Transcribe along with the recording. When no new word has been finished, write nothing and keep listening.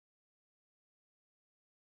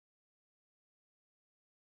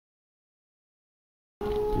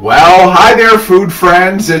Well, hi there, food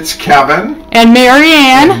friends. It's Kevin. And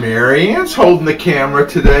Marianne. And Marianne's holding the camera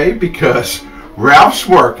today because Ralph's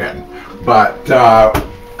working. But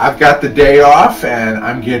I've got the day off and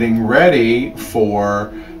I'm getting ready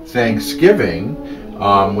for Thanksgiving,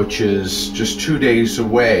 which is just 2 days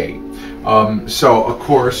away. So, of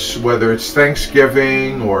course, whether it's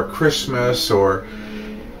Thanksgiving or Christmas or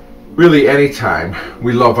really anytime,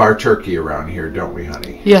 we love our turkey around here, don't we,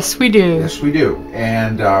 honey? Yes, we do. Yes, we do.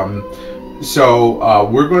 And so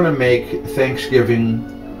we're going to make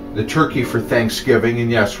Thanksgiving, the turkey for Thanksgiving, and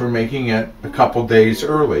yes, we're making it a couple days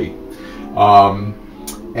early.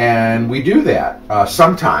 And we do that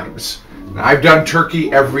sometimes. I've done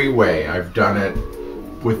turkey every way. I've done it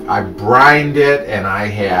with, I've brined it, and I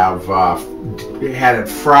have had it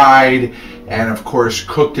fried, and of course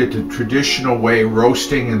cooked it the traditional way,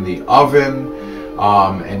 roasting in the oven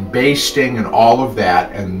and basting and all of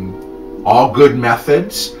that, and all good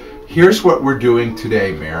methods. Here's what we're doing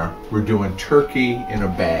today, Mare. We're doing turkey in a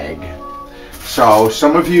bag. So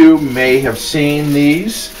some of you may have seen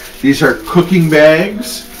these. These are cooking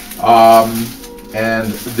bags, and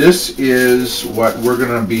this is what we're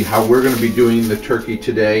going to be, how we're going to be doing the turkey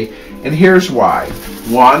today. And here's why.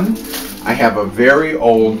 One, I have a very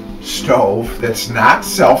old stove that's not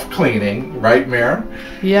self-cleaning, right, Mare?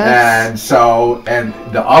 Yes. And so, and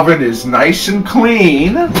the oven is nice and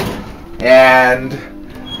clean, and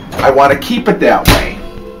I want to keep it that way.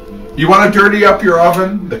 You want to dirty up your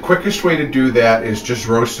oven? The quickest way to do that is just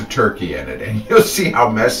roast a turkey in it, and you'll see how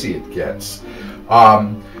messy it gets.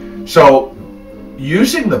 So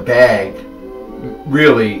using the bag,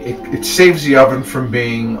 really, it saves the oven from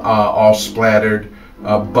being all splattered,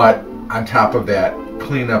 but on top of that,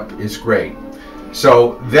 cleanup is great.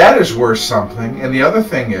 So that is worth something. And the other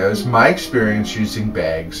thing is, my experience using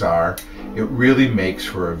bags are, it really makes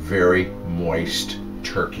for a very moist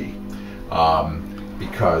turkey.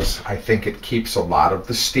 Because I think it keeps a lot of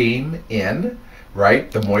the steam in,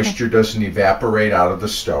 right? The moisture doesn't evaporate out of the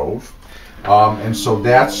stove. And so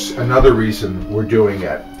that's another reason we're doing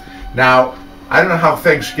it. Now, I don't know how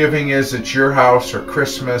Thanksgiving is at your house or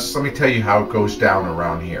Christmas. Let me tell you how it goes down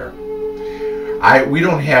around here. We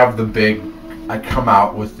don't have the big, I come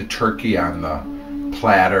out with the turkey on the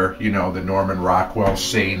platter, you know, the Norman Rockwell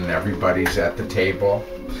scene, and everybody's at the table.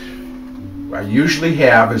 What I usually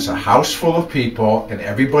have is a house full of people and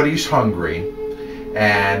everybody's hungry,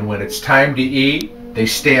 and when it's time to eat, they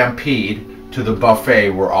stampede to the buffet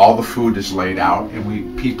where all the food is laid out,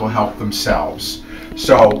 and people help themselves.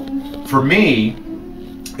 So for me,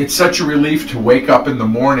 it's such a relief to wake up in the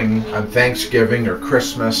morning on Thanksgiving or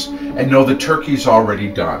Christmas and know the turkey's already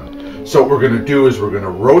done. So what we're going to do is we're going to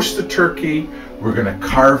roast the turkey, we're going to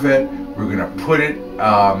carve it, we're going to put it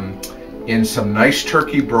in some nice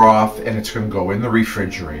turkey broth, and it's going to go in the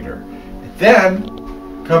refrigerator. And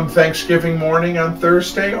then, come Thanksgiving morning on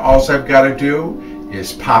Thursday, all I've got to do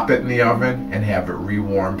is pop it in the oven and have it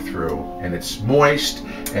re-warm through, and it's moist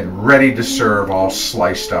and ready to serve, all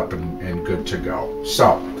sliced up and good to go.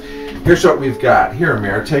 So here's what we've got here,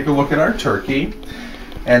 Mare. Take a look at our turkey,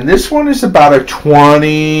 and this one is about a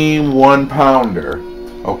 21 pounder.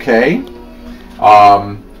 Okay,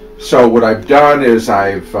 so what I've done is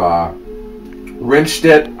I've rinsed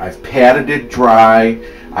it, I've patted it dry,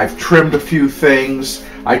 I've trimmed a few things.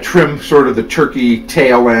 I trimmed sort of the turkey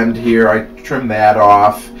tail end here. I trimmed that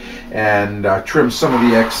off and trimmed some of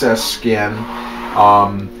the excess skin.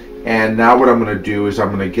 And now what I'm going to do is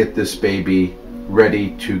I'm going to get this baby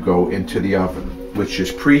ready to go into the oven, which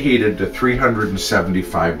is preheated to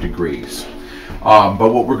 375 degrees.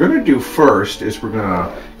 But what we're going to do first is we're going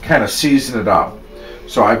to kind of season it up.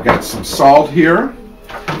 So I've got some salt here,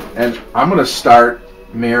 and I'm going to start,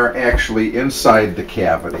 Mare, actually inside the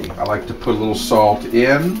cavity. I like to put a little salt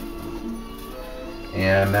in,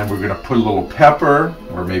 and then we're going to put a little pepper,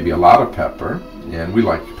 or maybe a lot of pepper, and we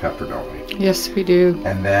like pepper, don't we? Yes, we do.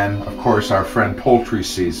 And then, of course, our friend poultry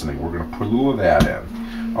seasoning. We're going to put a little of that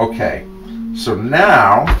in. Okay, so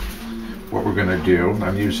now what we're going to do,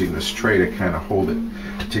 I'm using this tray to kind of hold it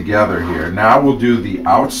together here. Now we'll do the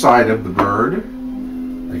outside of the bird.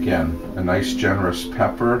 Again, a nice generous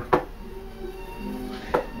pepper.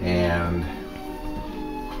 And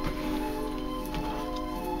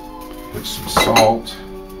put some salt.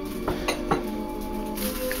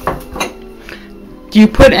 Do you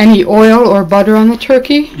put any oil or butter on the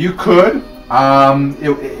turkey? You could.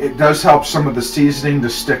 It does help some of the seasoning to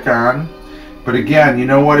stick on. But again, you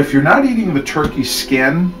know what? If you're not eating the turkey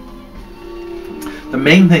skin, the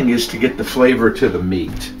main thing is to get the flavor to the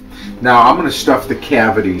meat. Now I'm going to stuff the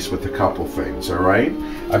cavities with a couple things, all right?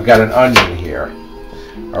 I've got an onion here.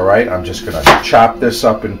 All right, I'm just going to chop this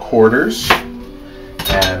up in quarters,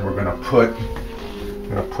 and we're going to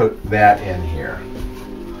put that in here.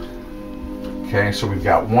 Okay, so we've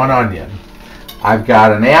got one onion. I've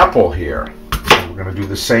got an apple here. So we're going to do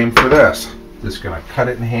the same for this. Just going to cut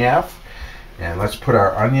it in half, and let's put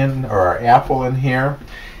our onion or our apple in here.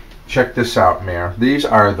 Check this out, Mare. These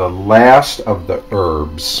are the last of the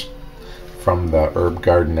herbs from the herb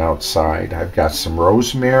garden outside. I've got some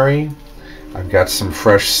rosemary, I've got some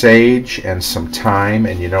fresh sage and some thyme,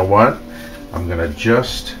 and you know what? I'm going to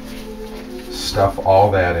just stuff all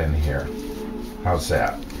that in here. How's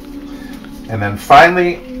that? And then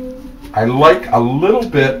finally, I like a little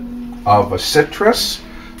bit of a citrus,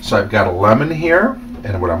 so I've got a lemon here,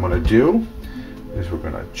 and what I'm going to do is we're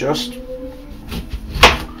going to just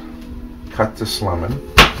cut this lemon,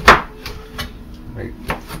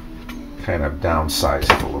 kind of downsize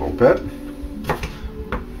it a little bit.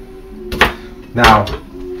 Now,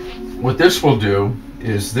 what this will do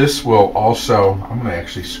is this will also, I'm going to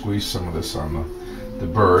actually squeeze some of this on the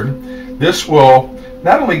bird. This will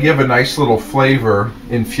not only give a nice little flavor,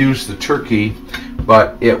 infuse the turkey,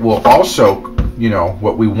 but it will also, you know,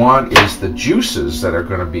 what we want is the juices that are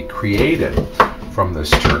going to be created from this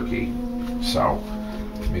turkey. So,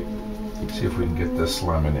 let me see if we can get this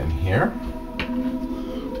lemon in here.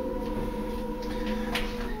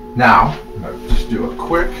 Now, I'm going to just do a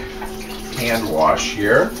quick hand wash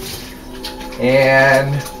here.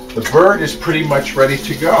 And the bird is pretty much ready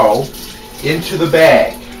to go into the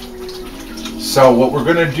bag. So what we're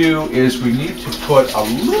going to do is we need to put a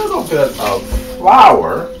little bit of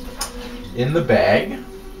flour in the bag.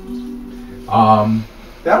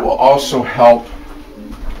 That will also help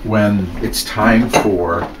when it's time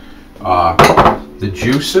for the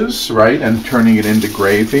juices, right, and turning it into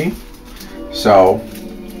gravy. So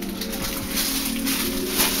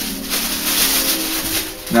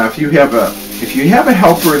now if you have a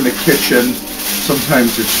helper in the kitchen,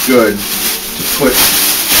 sometimes it's good to put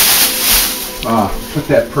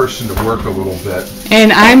that person to work a little bit.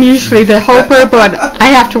 And I'm usually the helper, but I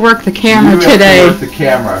have to work the camera today. You have to work the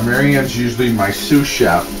camera. Marianne's usually my sous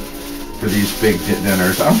chef for these big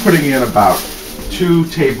dinners. I'm putting in about 2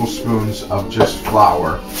 tablespoons of just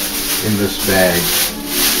flour in this bag.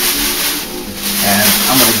 And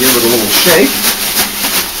I'm going to give it a little shake.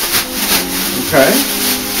 Okay?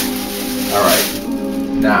 All right.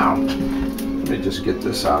 Now, let me just get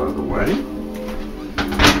this out of the way.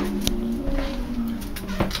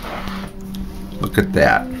 Look at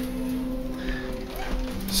that.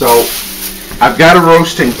 So, I've got a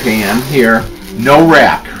roasting pan here, no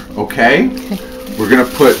rack, okay? We're going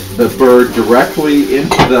to put the bird directly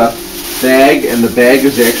into the bag, and the bag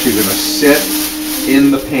is actually going to sit in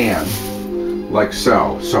the pan, like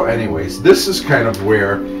so. So anyways, this is kind of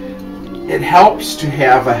where it helps to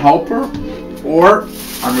have a helper, or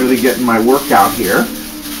I'm really getting my workout here,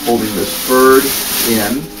 holding this bird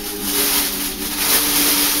in.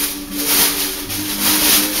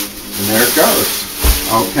 And there it goes.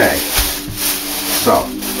 Okay. So,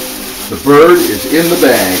 the bird is in the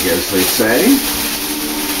bag, as they say.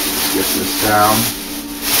 Let's get this down.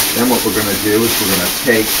 Then what we're going to do is we're going to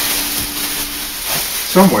take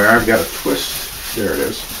somewhere. I've got a twist. There it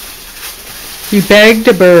is. You bagged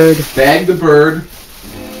a bird. Bagged the bird.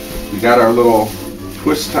 We got our little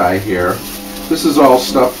twist tie here. This is all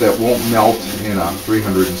stuff that won't melt in a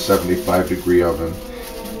 375 degree oven.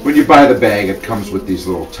 When you buy the bag, it comes with these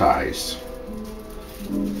little ties.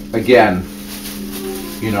 Again,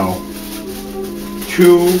 you know,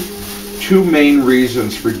 two main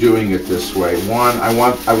reasons for doing it this way. One, I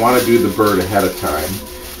want to do the bird ahead of time,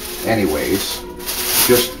 anyways,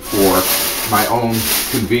 just for my own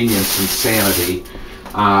convenience and sanity,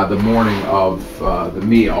 the morning of the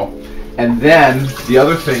meal. And then the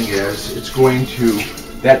other thing is,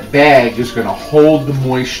 that bag is going to hold the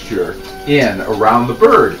moisture in around the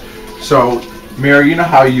bird. So, Mary, you know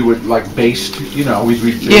how you would like baste, you know, we'd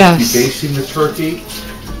be basting the turkey?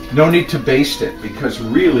 No need to baste it, because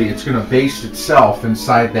really it's going to baste itself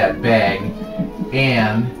inside that bag,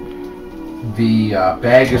 and the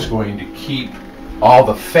bag is going to keep all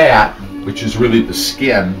the fat, which is really the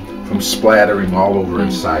skin, from splattering all over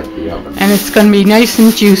inside the oven. And it's going to be nice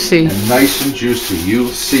and juicy. And nice and juicy, you'll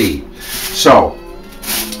see. So,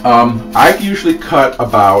 I usually cut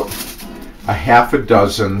about a half a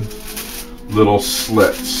dozen little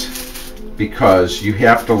slits, because you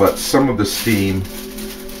have to let some of the steam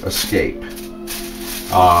escape.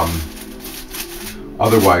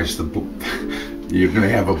 Otherwise, you're going to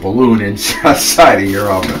have a balloon inside of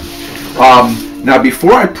your oven. Now,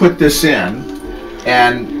 before I put this in,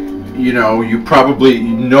 and you know, you probably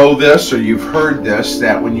know this or you've heard this,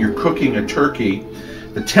 that when you're cooking a turkey,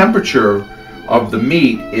 the temperature of the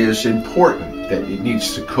meat is important, that it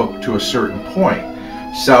needs to cook to a certain point.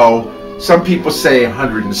 So some people say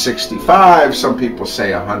 165, some people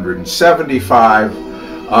say 175.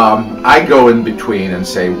 I go in between and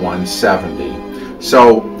say 170.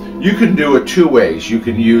 So you can do it two ways. You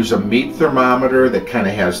can use a meat thermometer that kind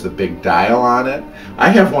of has the big dial on it. I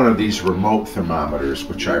have one of these remote thermometers,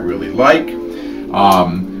 which I really like,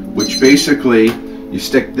 which basically you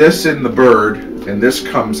stick this in the bird and this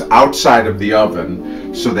comes outside of the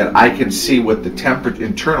oven so that I can see what the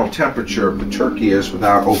internal temperature of the turkey is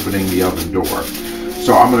without opening the oven door.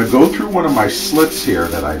 So I'm going to go through one of my slits here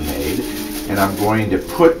that I made, and I'm going to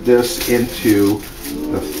put this into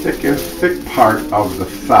the thick part of the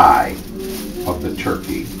thigh of the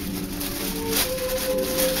turkey.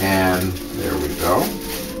 And there we go.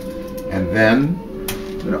 And then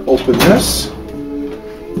I'm going to open this.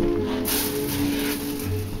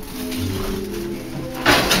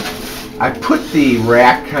 I put the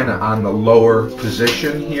rack kind of on the lower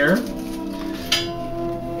position here.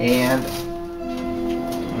 And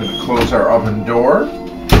I'm going to close our oven door.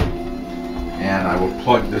 And I will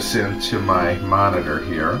plug this into my monitor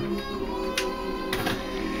here.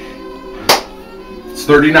 It's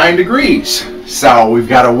 39 degrees, so we've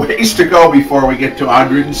got a ways to go before we get to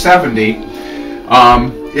 170.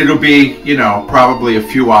 It'll be, you know, probably a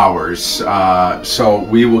few hours, so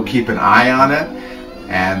we will keep an eye on it,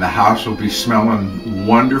 and the house will be smelling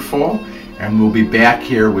wonderful, and we'll be back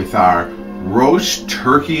here with our roast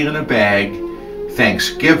turkey in a bag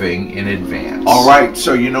Thanksgiving in advance. All right,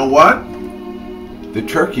 so you know what? The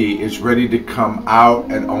turkey is ready to come out,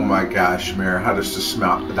 and oh my gosh, Mary, how does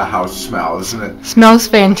the house smell, isn't it? Smells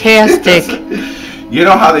fantastic. You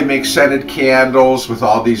know how they make scented candles with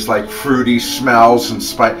all these like fruity smells and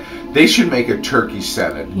spice? They should make a turkey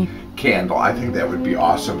scented candle. I think that would be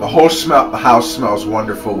awesome. The house smells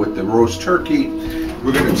wonderful with the roast turkey.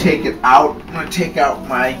 We're going to take it out. I'm going to take out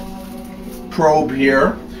my probe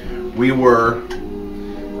here. We were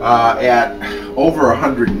at over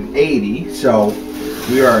 180, so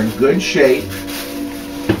we are in good shape.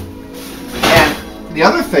 And the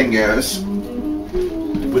other thing is,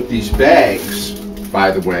 with these bags, by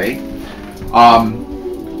the way,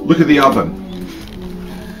 look at the oven.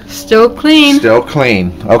 Still clean. Still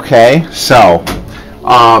clean. Okay, so,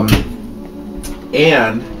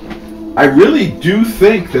 and I really do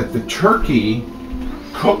think that the turkey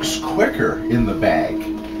cooks quicker in the bag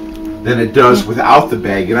than it does without the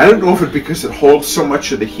bag. And I don't know if it's because it holds so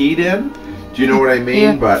much of the heat in. Do you know what I mean?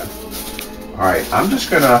 Yeah. But, all right, I'm just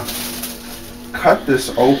going to cut this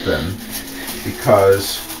open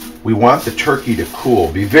because we want the turkey to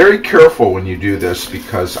cool. Be very careful when you do this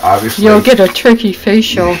because obviously you'll get a turkey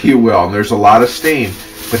facial. You will, and there's a lot of steam.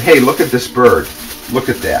 But hey, look at this bird. Look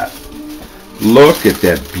at that. Look at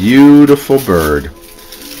that beautiful bird.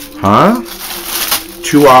 Huh?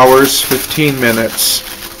 2 hours, 15 minutes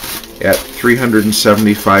at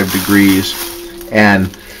 375 degrees. And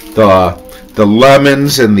the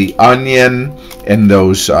lemons and the onion and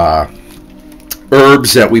those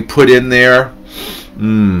herbs that we put in there,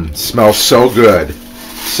 smells so good.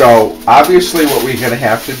 So obviously what we're going to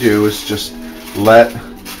have to do is just let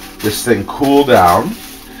this thing cool down.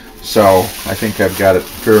 So I think I've got it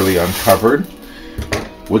fairly uncovered.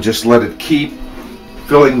 We'll just let it keep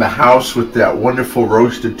filling the house with that wonderful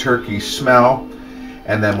roasted turkey smell.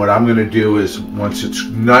 And then what I'm going to do is, once it's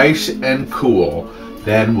nice and cool,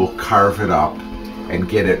 then we'll carve it up and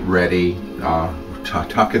get it ready to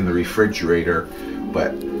tuck in the refrigerator.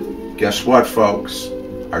 But guess what, folks?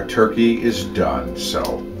 Our turkey is done,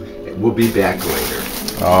 so we'll be back later.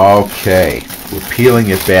 Okay, we're peeling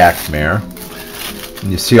it back, Mare.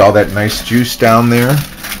 And you see all that nice juice down there?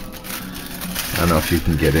 I don't know if you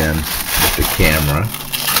can get in with the camera,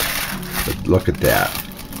 but look at that.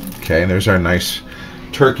 Okay, there's our nice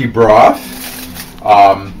turkey broth.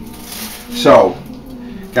 So,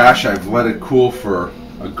 gosh, I've let it cool for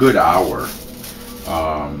a good hour.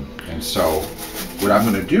 And so what I'm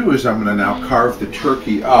going to do is I'm going to now carve the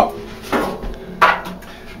turkey up.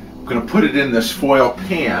 I'm going to put it in this foil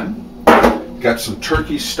pan. Got some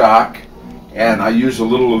turkey stock, and I use a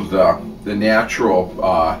little of the natural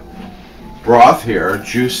broth here,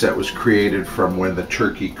 juice that was created from when the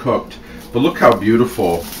turkey cooked. But look how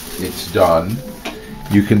beautiful it's done.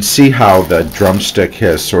 You can see how the drumstick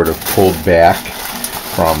has sort of pulled back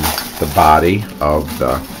from the body of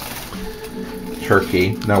the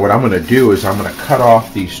turkey. Now what I'm going to do is I'm going to cut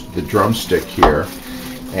off the drumstick here,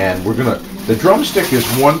 and the drumstick is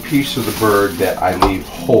one piece of the bird that I leave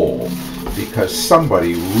whole because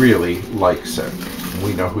somebody really likes it.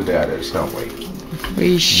 We know who that is, don't we?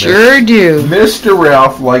 We sure do. Mr.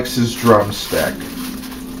 Ralph likes his drumstick.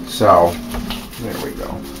 So, there we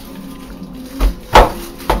go.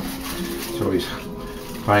 So he's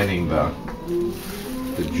finding the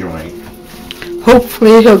joint.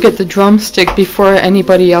 Hopefully he'll get the drumstick before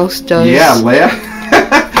anybody else does. Yeah,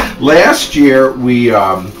 last year we,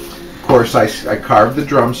 of course, I carved the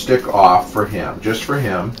drumstick off for him, just for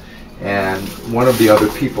him, and one of the other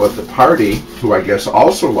people at the party, who I guess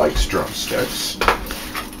also likes drumsticks.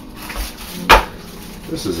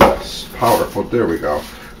 This is us, powerful. There we go.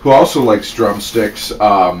 Who also likes drumsticks?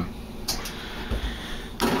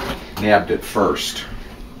 Nabbed it first.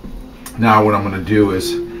 Now what I'm going to do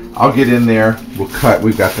is I'll get in there. We'll cut.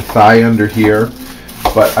 We've got the thigh under here,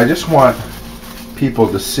 but I just want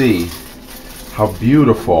people to see how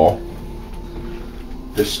beautiful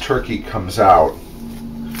this turkey comes out.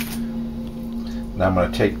 Now I'm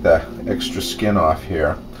going to take the extra skin off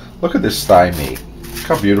here. Look at this thigh meat. Look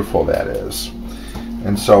how beautiful that is.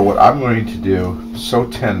 And so what I'm going to do, so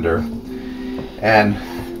tender, and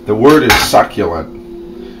the word is succulent,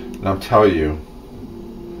 and I'll tell you,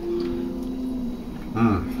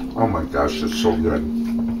 oh my gosh, it's so good.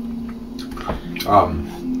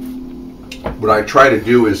 What I try to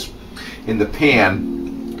do is, in the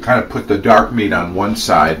pan, kind of put the dark meat on one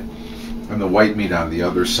side and the white meat on the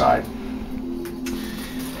other side.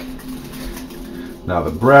 Now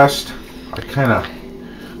the breast, I kind of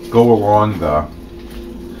go along the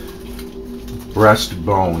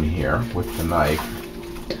breastbone here with the knife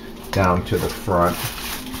down to the front,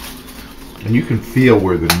 and you can feel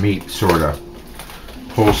where the meat sort of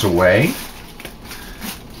pulls away,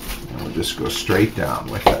 and we'll just go straight down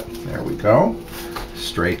with it. There we go.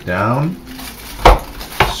 Straight down,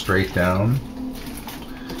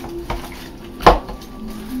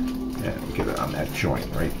 and get it on that joint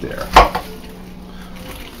right there.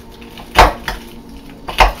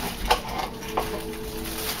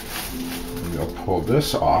 Pull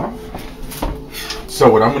this off. So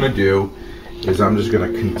what I'm going to do is I'm just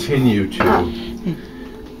going to continue to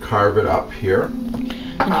carve it up here.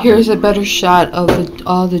 And here's a better shot of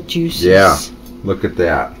all the juices. Yeah, look at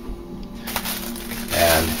that.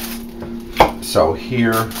 And so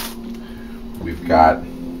here we've got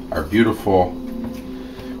our beautiful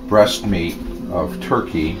breast meat of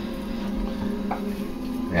turkey,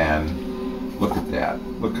 and look at that.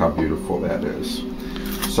 Look how beautiful that is.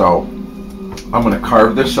 So I'm going to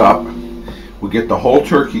carve this up. We'll get the whole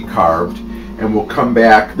turkey carved, and we'll come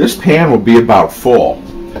back. This pan will be about full.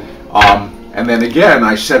 And then again,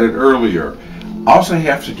 I said it earlier, all I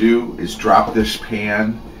have to do is drop this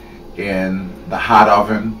pan in the hot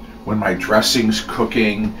oven when my dressing's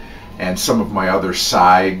cooking and some of my other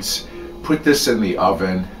sides. Put this in the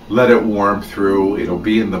oven, let it warm through, it'll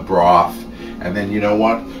be in the broth, and then you know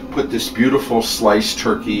what? Put this beautiful sliced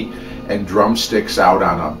turkey and drumsticks out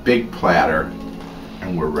on a big platter,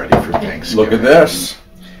 and we're ready for Thanksgiving. Look at this.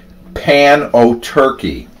 Pan o'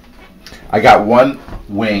 turkey. I got one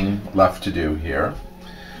wing left to do here.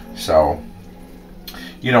 So,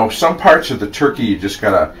 you know, some parts of the turkey you just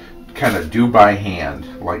gotta kind of do by hand,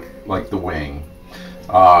 like the wing.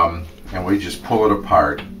 And we just pull it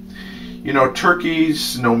apart. You know,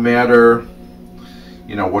 turkeys, no matter,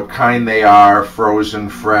 you know, what kind they are, frozen,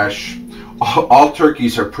 fresh, all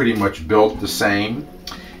turkeys are pretty much built the same,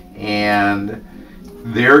 and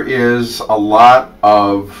there is a lot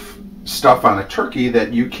of stuff on a turkey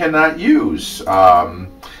that you cannot use,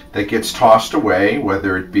 that gets tossed away,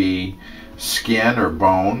 whether it be skin or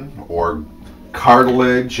bone or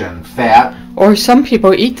cartilage and fat. Or some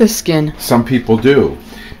people eat the skin. Some people do.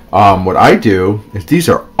 What I do is these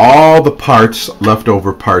are all the parts,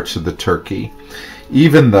 leftover parts of the turkey,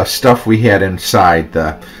 even the stuff we had inside,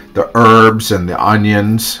 the herbs and the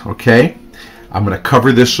onions. Okay, I'm going to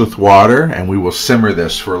cover this with water, and we will simmer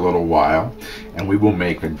this for a little while, and we will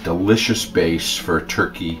make a delicious base for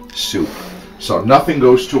turkey soup. So nothing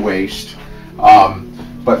goes to waste.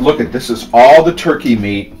 But look at this, is all the turkey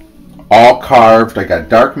meat, all carved. I got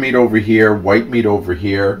dark meat over here, white meat over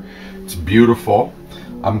here. It's beautiful.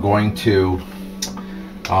 I'm going to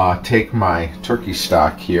take my turkey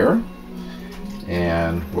stock here,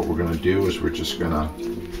 and what we're going to do is we're just going to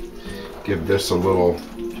give this a little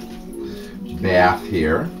bath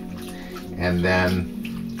here, and then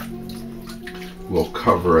we'll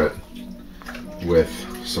cover it with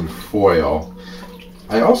some foil.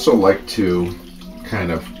 I also like to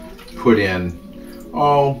kind of put in,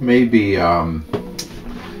 maybe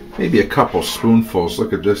a couple spoonfuls.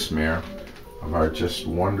 Look at this, Mare, of our just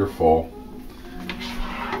wonderful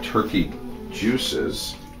turkey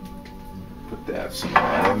juices. Put that, some of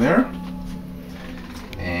that in there.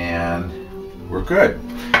 And we're good.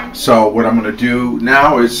 So what I'm going to do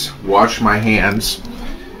now is wash my hands.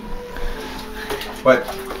 But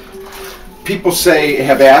people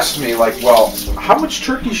have asked me, like, well, how much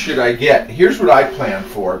turkey should I get? Here's what I plan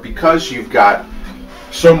for. Because you've got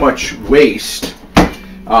so much waste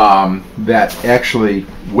that actually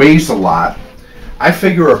weighs a lot, I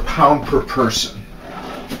figure a pound per person.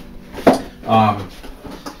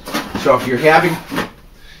 So if you're having,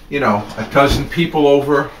 a dozen people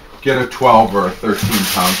over, get a 12 or a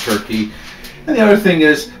 13-pound turkey. And the other thing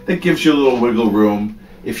is, that gives you a little wiggle room.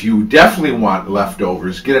 If you definitely want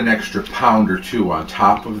leftovers, get an extra pound or two on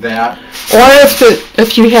top of that. Or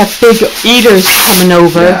if you have big eaters coming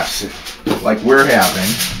over. Yes, like we're having.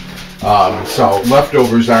 So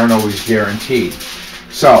leftovers aren't always guaranteed.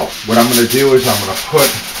 So what I'm going to do is I'm going to put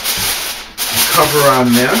a cover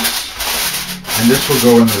on this, and this will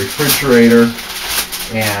go in the refrigerator.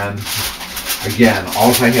 And again,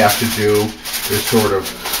 all I have to do is sort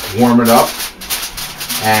of warm it up,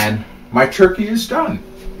 and my turkey is done.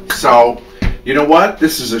 So, you know what?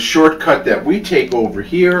 This is a shortcut that we take over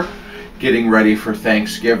here, getting ready for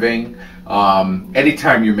Thanksgiving.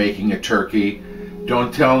 Anytime you're making a turkey,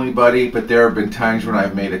 don't tell anybody, but there have been times when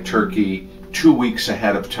I've made a turkey 2 weeks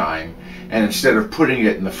ahead of time, and instead of putting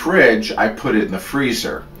it in the fridge, I put it in the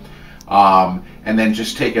freezer. And then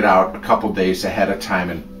just take it out a couple days ahead of time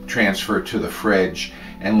and transfer it to the fridge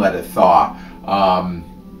and let it thaw.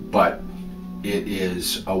 But it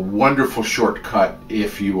is a wonderful shortcut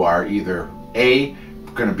if you are either A,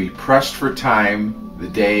 going to be pressed for time the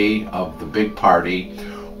day of the big party,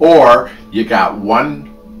 or you got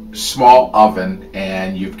one small oven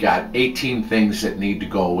and you've got 18 things that need to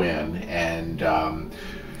go in, and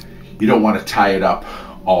you don't want to tie it up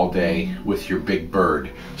all day with your big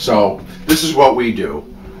bird. So this is what we do.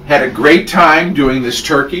 Had a great time doing this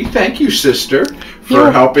turkey. Thank you, sister,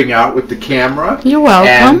 for helping out with the camera. You're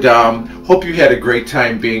welcome. And hope you had a great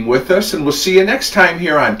time being with us, and we'll see you next time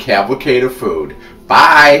here on Cavalcade of Food.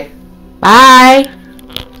 Bye. Bye.